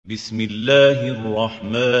بسم الله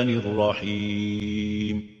الرحمن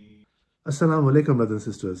الرحيم. Assalamu alaikum, brothers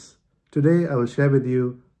and sisters. Today I will share with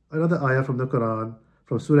you another ayah from the Quran,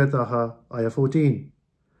 from Surah Taha, ayah 14.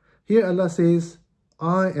 Here Allah says,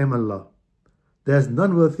 I am Allah. There is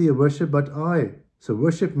none worthy of worship but I, so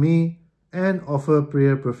worship me and offer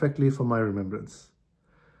prayer perfectly for my remembrance.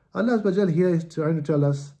 Allah here is trying to tell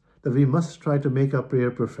us that we must try to make our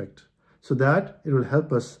prayer perfect, so that it will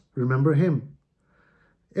help us remember Him.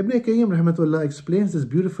 Ibn Qayyim rahmatullah explains this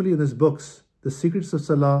beautifully in his books, The Secrets of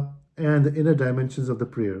Salah and the Inner Dimensions of the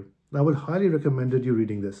Prayer. I would highly recommend you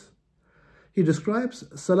reading this. He describes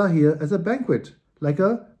Salah here as a banquet, like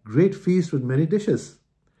a great feast with many dishes.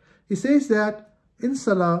 He says that in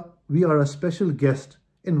Salah, we are a special guest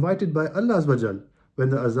invited by Allah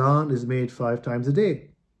when the azan is made 5 times a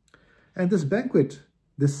day. And this banquet,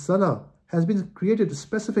 this Salah, has been created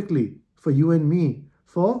specifically for you and me,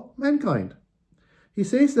 for mankind. He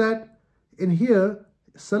says that in here,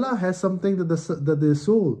 Salah has something that the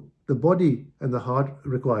soul, the body and the heart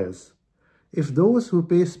requires. If those who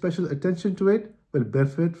pay special attention to it will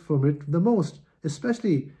benefit from it the most,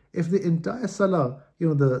 especially if the entire Salah,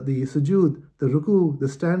 the sujood, the ruku, the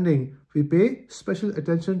standing, we pay special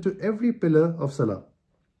attention to every pillar of Salah.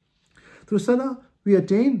 Through Salah, we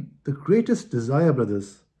attain the greatest desire,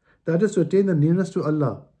 brothers. That is to attain the nearness to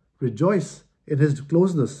Allah, rejoice in His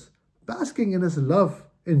closeness, basking in His love,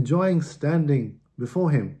 enjoying standing before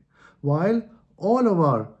Him, while all of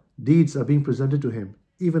our deeds are being presented to Him,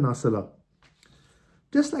 even our Salah.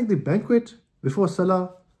 Just like the banquet before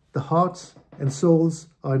Salah, the hearts and souls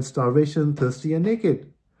are in starvation, thirsty and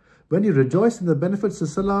naked. When you rejoice in the benefits of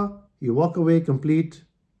Salah, you walk away complete,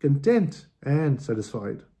 content and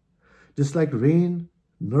satisfied. Just like rain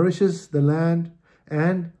nourishes the land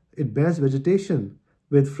and it bears vegetation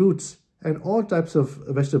with fruits and all types of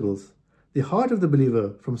vegetables, the heart of the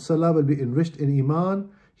believer from Salah will be enriched in Iman.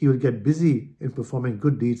 He will get busy in performing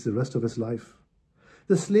good deeds the rest of his life.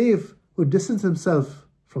 The slave who distances himself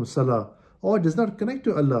from Salah or does not connect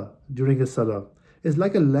to Allah during his Salah is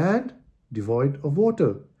like a land devoid of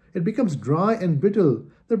water. It becomes dry and brittle.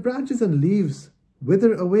 The branches and leaves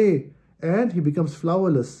wither away and he becomes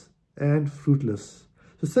flowerless and fruitless.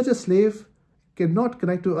 So such a slave cannot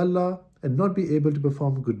connect to Allah and not be able to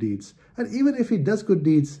perform good deeds. And even if he does good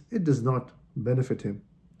deeds, it does not benefit him.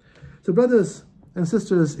 So brothers and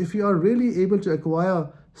sisters, if you are really able to acquire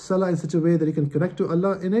Salah in such a way that you can connect to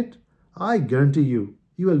Allah in it, I guarantee you,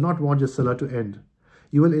 you will not want your Salah to end.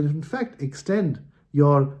 You will in fact extend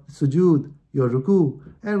your sujood, your ruku,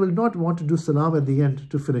 and will not want to do salam at the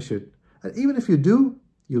end to finish it. And even if you do,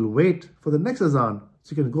 you'll wait for the next azan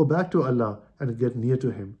so you can go back to Allah and get near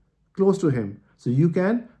to Him, close to Him, so you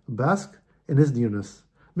can bask in His nearness.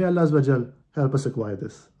 May Allah help us acquire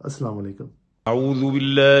this. Assalamu alaikum. أعوذ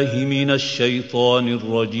بالله من الشيطان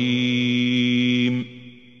الرجيم.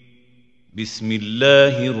 بسم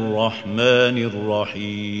الله الرحمن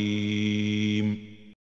الرحيم.